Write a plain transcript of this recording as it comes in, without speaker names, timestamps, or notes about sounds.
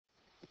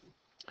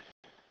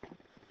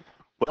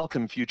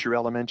Welcome, future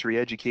elementary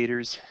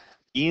educators.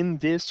 In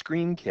this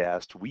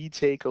screencast, we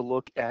take a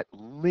look at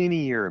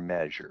linear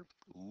measure.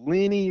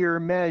 Linear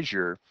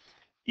measure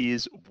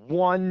is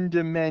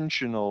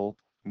one-dimensional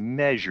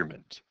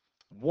measurement.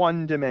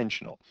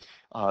 One-dimensional.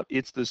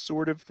 It's the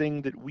sort of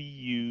thing that we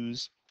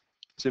use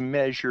to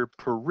measure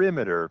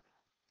perimeter,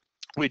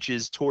 which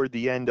is toward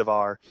the end of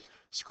our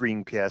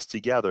screencast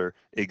together,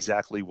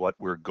 exactly what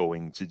we're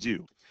going to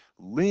do.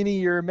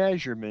 Linear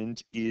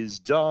measurement is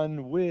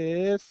done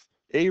with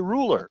a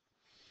ruler.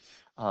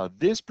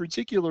 This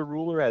particular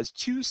ruler has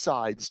two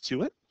sides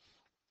to it.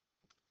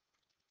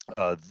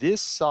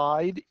 This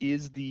side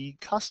is the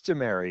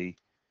customary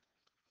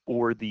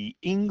or the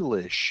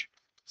English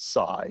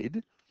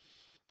side.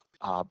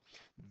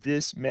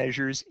 This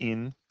measures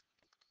in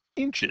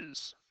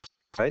inches,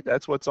 right?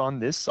 That's what's on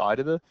this side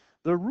of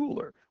the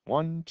ruler.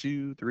 1,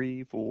 2,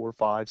 3, 4,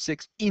 5,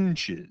 6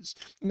 inches.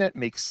 And that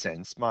makes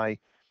sense. My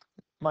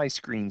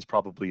screen's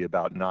probably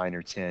about 9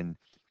 or 10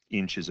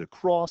 inches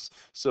across,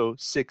 so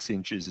 6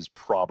 inches is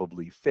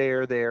probably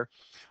fair there.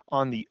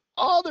 On the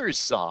other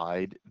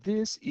side,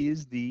 this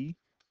is the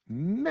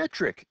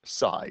metric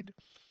side.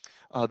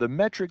 The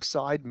metric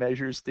side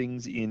measures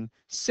things in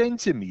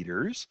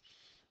centimeters.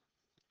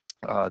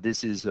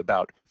 This is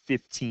about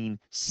 15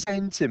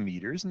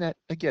 centimeters, and that,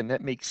 again,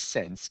 that makes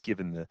sense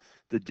given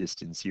the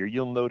distance here.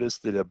 You'll notice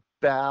that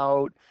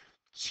about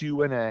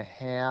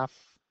 2.5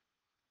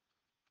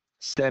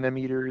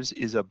 centimeters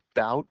is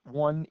about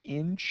 1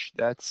 inch.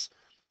 That's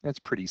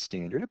pretty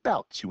standard.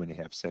 About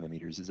 2.5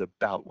 centimeters is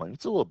about 1.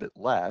 It's a little bit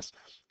less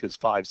because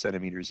 5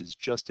 centimeters is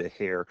just a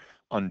hair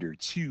under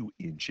 2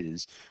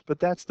 inches, but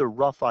that's the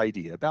rough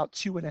idea. About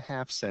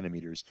 2.5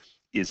 centimeters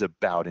is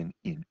about 1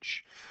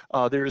 inch.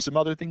 There are some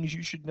other things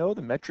you should know.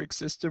 The metric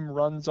system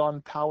runs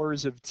on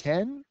powers of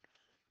 10.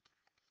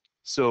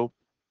 So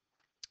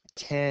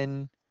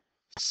 10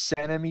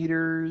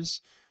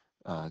 centimeters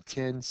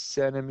 10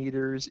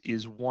 centimeters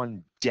is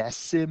 1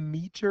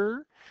 decimeter,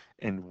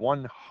 and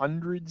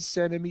 100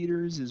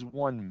 centimeters is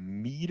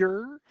 1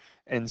 meter,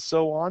 and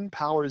so on.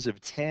 Powers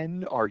of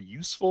 10 are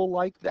useful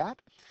like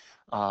that.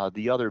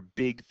 The other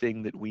big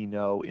thing that we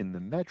know in the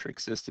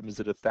metric system is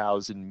that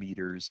 1,000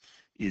 meters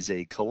is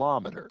a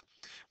kilometer.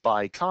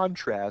 By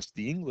contrast,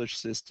 the English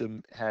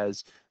system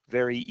has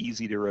very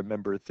easy to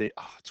remember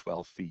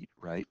 12 feet,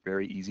 right?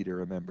 Very easy to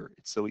remember.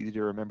 It's so easy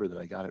to remember that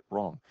I got it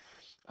wrong.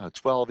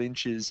 12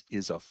 inches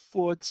is a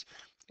foot,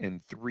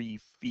 and 3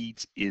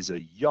 feet is a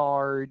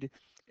yard,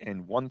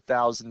 and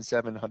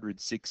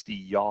 1,760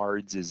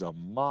 yards is a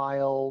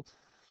mile.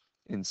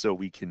 And so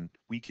we can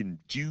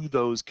do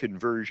those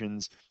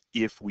conversions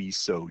if we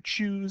so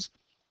choose.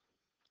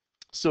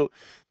 So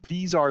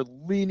these are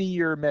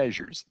linear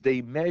measures.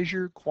 They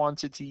measure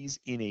quantities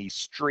in a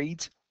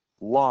straight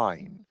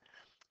line.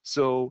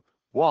 So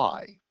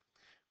why?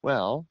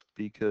 Well,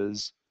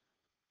 because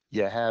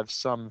you have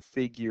some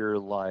figure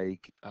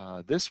like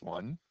this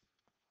one,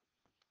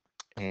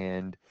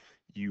 and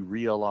you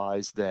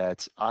realize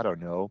that, I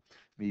don't know,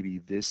 maybe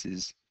this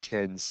is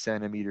 10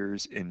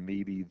 centimeters, and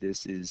maybe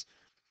this is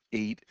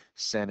 8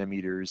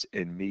 centimeters,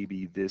 and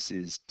maybe this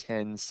is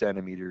 10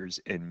 centimeters,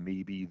 and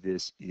maybe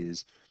this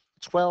is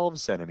 12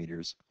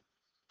 centimeters.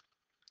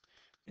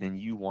 And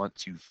you want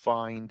to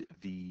find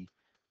the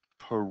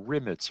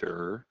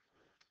perimeter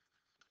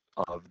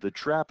of the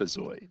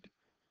trapezoid.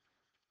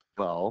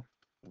 Well,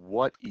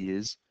 what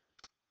is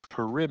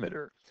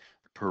perimeter?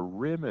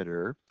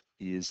 Perimeter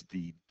is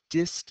the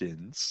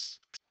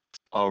distance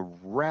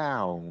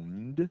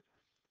around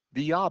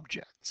the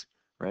object,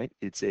 right?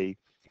 It's a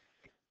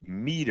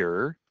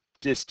meter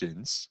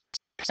distance,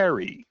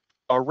 peri,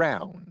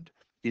 around.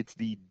 It's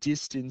the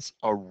distance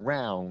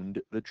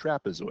around the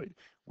trapezoid.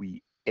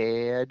 We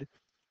add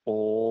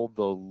all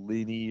the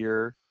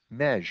linear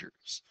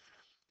measures.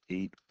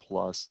 8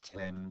 plus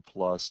 10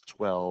 plus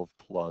 12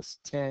 plus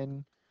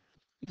 10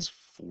 is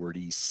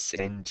 40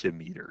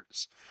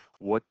 centimeters.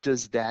 What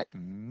does that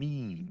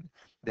mean?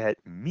 That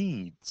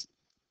means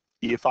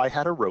if I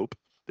had a rope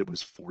that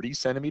was 40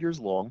 centimeters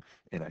long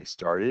and I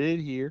started it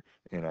here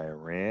and I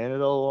ran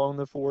it along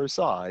the 4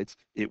 sides,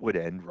 it would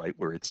end right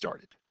where it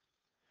started.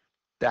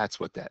 That's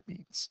what that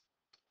means.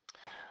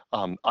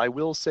 I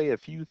will say a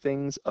few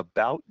things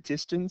about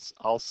distance.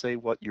 I'll say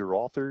what your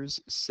authors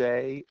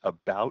say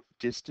about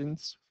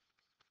distance.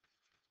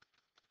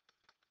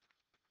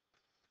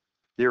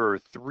 There are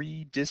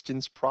 3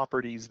 distance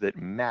properties that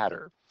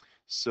matter.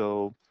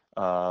 So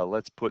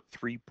let's put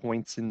 3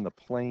 points in the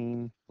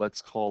plane.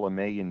 Let's call them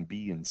A and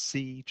B and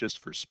C just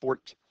for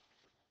sport.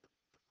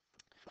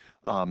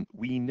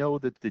 We know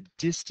that the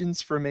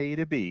distance from A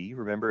to B,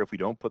 remember if we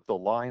don't put the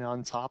line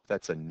on top,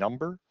 that's a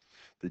number.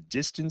 The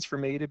distance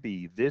from A to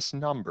B, this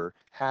number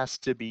has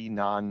to be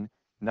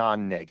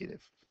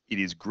non-negative. It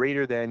is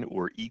greater than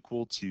or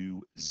equal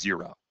to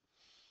 0.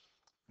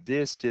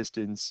 This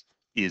distance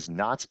is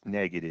not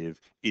negative.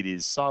 It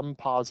is some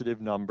positive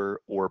number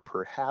or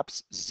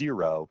perhaps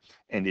 0,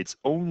 and it's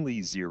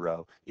only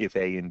 0 if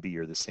A and B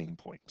are the same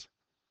point.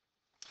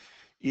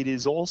 It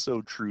is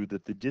also true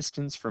that the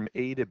distance from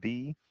A to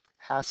B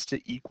has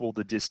to equal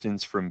the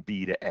distance from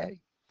B to A.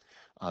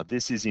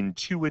 This is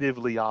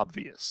intuitively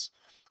obvious,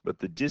 but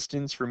the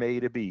distance from A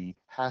to B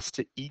has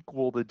to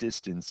equal the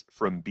distance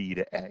from B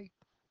to A.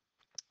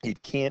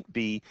 It can't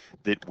be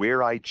that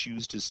where I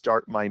choose to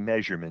start my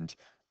measurement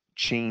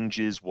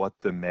changes what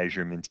the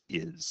measurement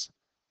is.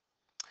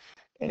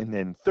 And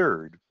then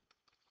third,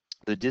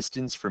 the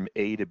distance from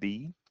A to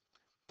B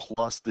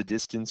plus the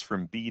distance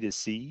from B to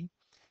C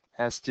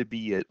has to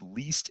be at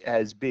least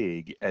as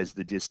big as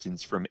the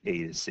distance from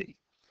A to C.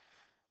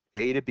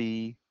 A to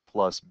B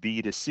plus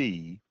B to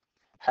C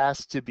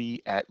has to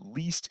be at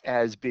least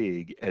as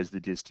big as the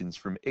distance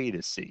from A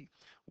to C.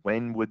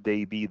 When would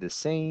they be the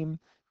same?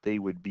 They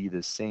would be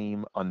the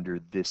same under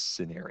this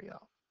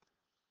scenario.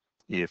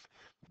 If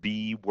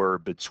B were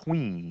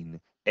between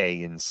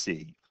A and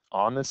C,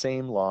 on the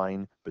same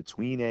line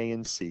between A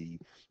and C,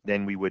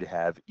 then we would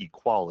have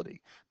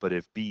equality. But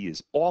if B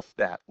is off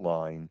that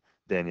line,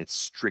 then it's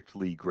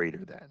strictly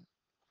greater than.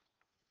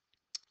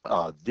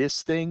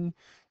 This thing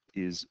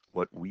is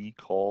what we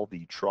call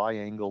the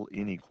triangle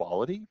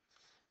inequality.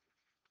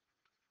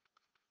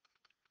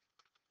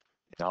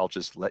 And I'll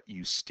just let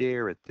you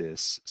stare at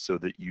this so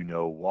that you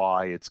know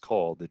why it's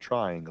called the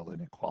triangle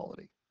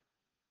inequality.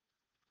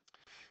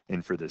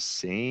 And for the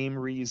same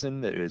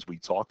reason that as we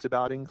talked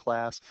about in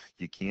class,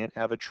 you can't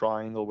have a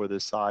triangle where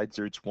the sides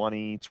are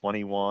 20,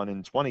 21,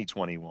 and 20,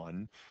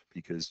 21,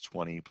 because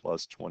 20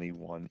 plus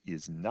 21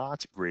 is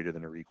not greater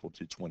than or equal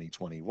to 20,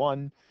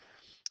 21.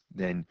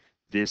 Then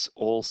this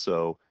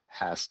also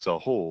has to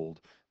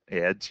hold.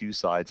 Add two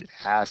sides, it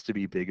has to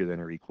be bigger than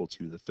or equal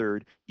to the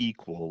third.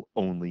 Equal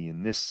only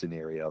in this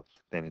scenario,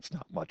 then it's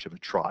not much of a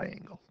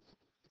triangle.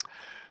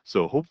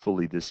 So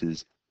hopefully this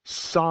is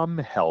some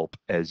help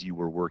as you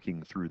were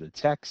working through the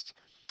text.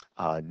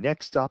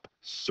 Next up,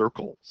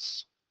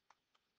 circles.